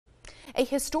A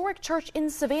historic church in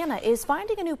Savannah is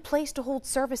finding a new place to hold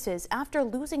services after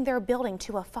losing their building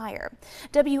to a fire.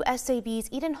 WSAV's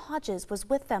Eden Hodges was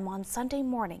with them on Sunday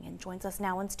morning and joins us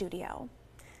now in studio.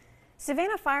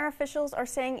 Savannah fire officials are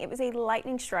saying it was a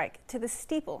lightning strike to the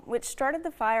steeple, which started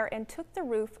the fire and took the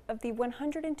roof of the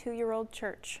 102-year-old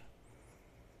church.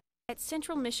 At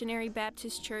Central Missionary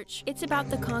Baptist Church, it's about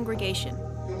the congregation.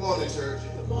 Good morning, church.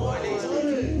 Good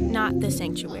morning. Not the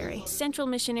sanctuary. Central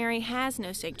Missionary has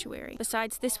no sanctuary,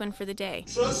 besides this one for the day.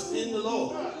 Trust in the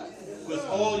Lord with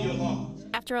all your heart.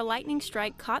 After a lightning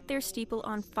strike caught their steeple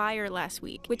on fire last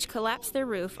week, which collapsed their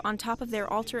roof on top of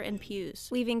their altar and pews,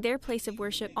 leaving their place of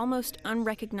worship almost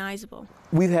unrecognizable.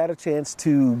 We've had a chance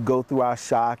to go through our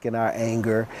shock and our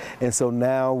anger, and so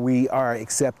now we are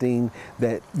accepting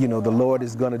that, the Lord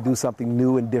is going to do something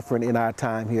new and different in our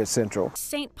time here at Central.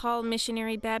 St. Paul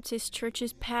Missionary Baptist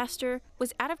Church's pastor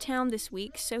was out of town this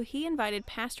week, so he invited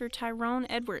Pastor Tyrone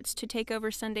Edwards to take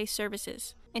over Sunday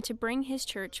services and to bring his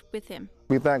church with him.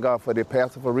 We thank God for the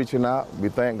pastor for reaching out. We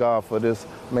thank God for this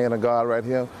man of God right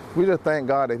here. We just thank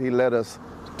God that he led us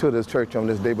to this church on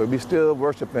this day, but we still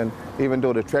worshiping, even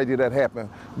though the tragedy that happened,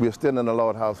 we're still in the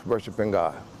Lord's house worshiping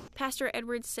God. Pastor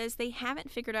Edwards says they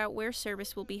haven't figured out where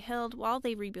service will be held while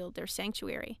they rebuild their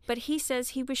sanctuary, but he says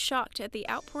he was shocked at the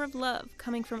outpour of love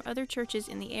coming from other churches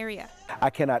in the area. I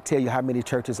cannot tell you how many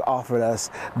churches offered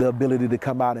us the ability to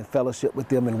come out and fellowship with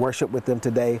them and worship with them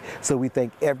today. So we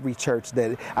thank every church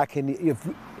that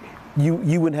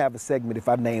you wouldn't have a segment if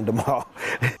I named them all.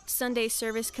 Sunday's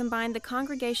service combined the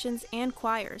congregations and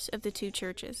choirs of the two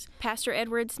churches. Pastor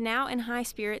Edwards, now in high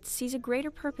spirits, sees a greater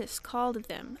purpose called of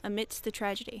them amidst the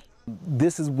tragedy.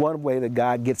 This is one way that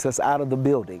God gets us out of the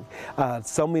building.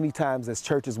 So many times as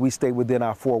churches, we stay within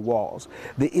our four walls.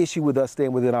 The issue with us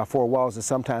staying within our four walls is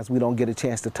sometimes we don't get a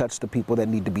chance to touch the people that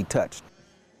need to be touched.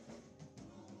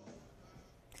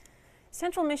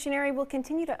 Central Missionary will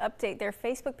continue to update their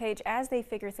Facebook page as they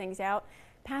figure things out.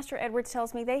 Pastor Edwards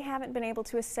tells me they haven't been able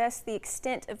to assess the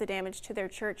extent of the damage to their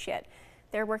church yet.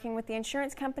 They're working with the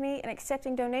insurance company and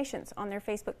accepting donations on their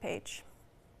Facebook page.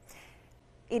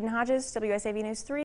 Eden Hodges, WSAV News 3.